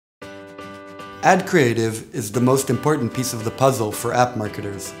Ad creative is the most important piece of the puzzle for app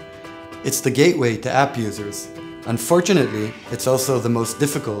marketers. It's the gateway to app users. Unfortunately, it's also the most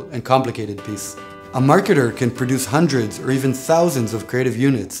difficult and complicated piece. A marketer can produce hundreds or even thousands of creative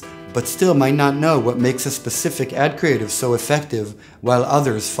units, but still might not know what makes a specific ad creative so effective while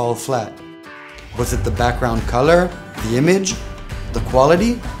others fall flat. Was it the background color, the image, the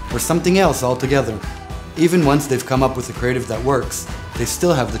quality, or something else altogether? Even once they've come up with a creative that works, they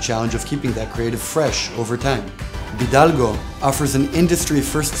still have the challenge of keeping that creative fresh over time. Bidalgo offers an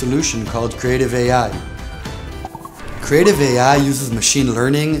industry-first solution called Creative AI. Creative AI uses machine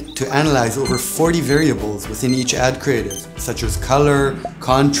learning to analyze over 40 variables within each ad creative, such as color,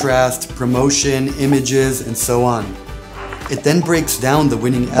 contrast, promotion, images, and so on. It then breaks down the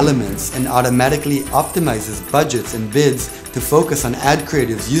winning elements and automatically optimizes budgets and bids to focus on ad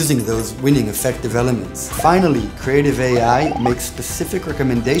creatives using those winning effective elements. Finally, Creative AI makes specific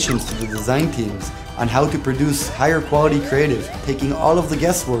recommendations to the design teams on how to produce higher quality creative, taking all of the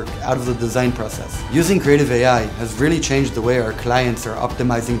guesswork out of the design process. Using Creative AI has really changed the way our clients are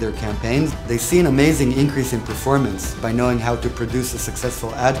optimizing their campaigns. They see an amazing increase in performance by knowing how to produce a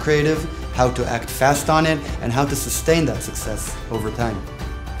successful ad creative, how to act fast on it, and how to sustain that success over time.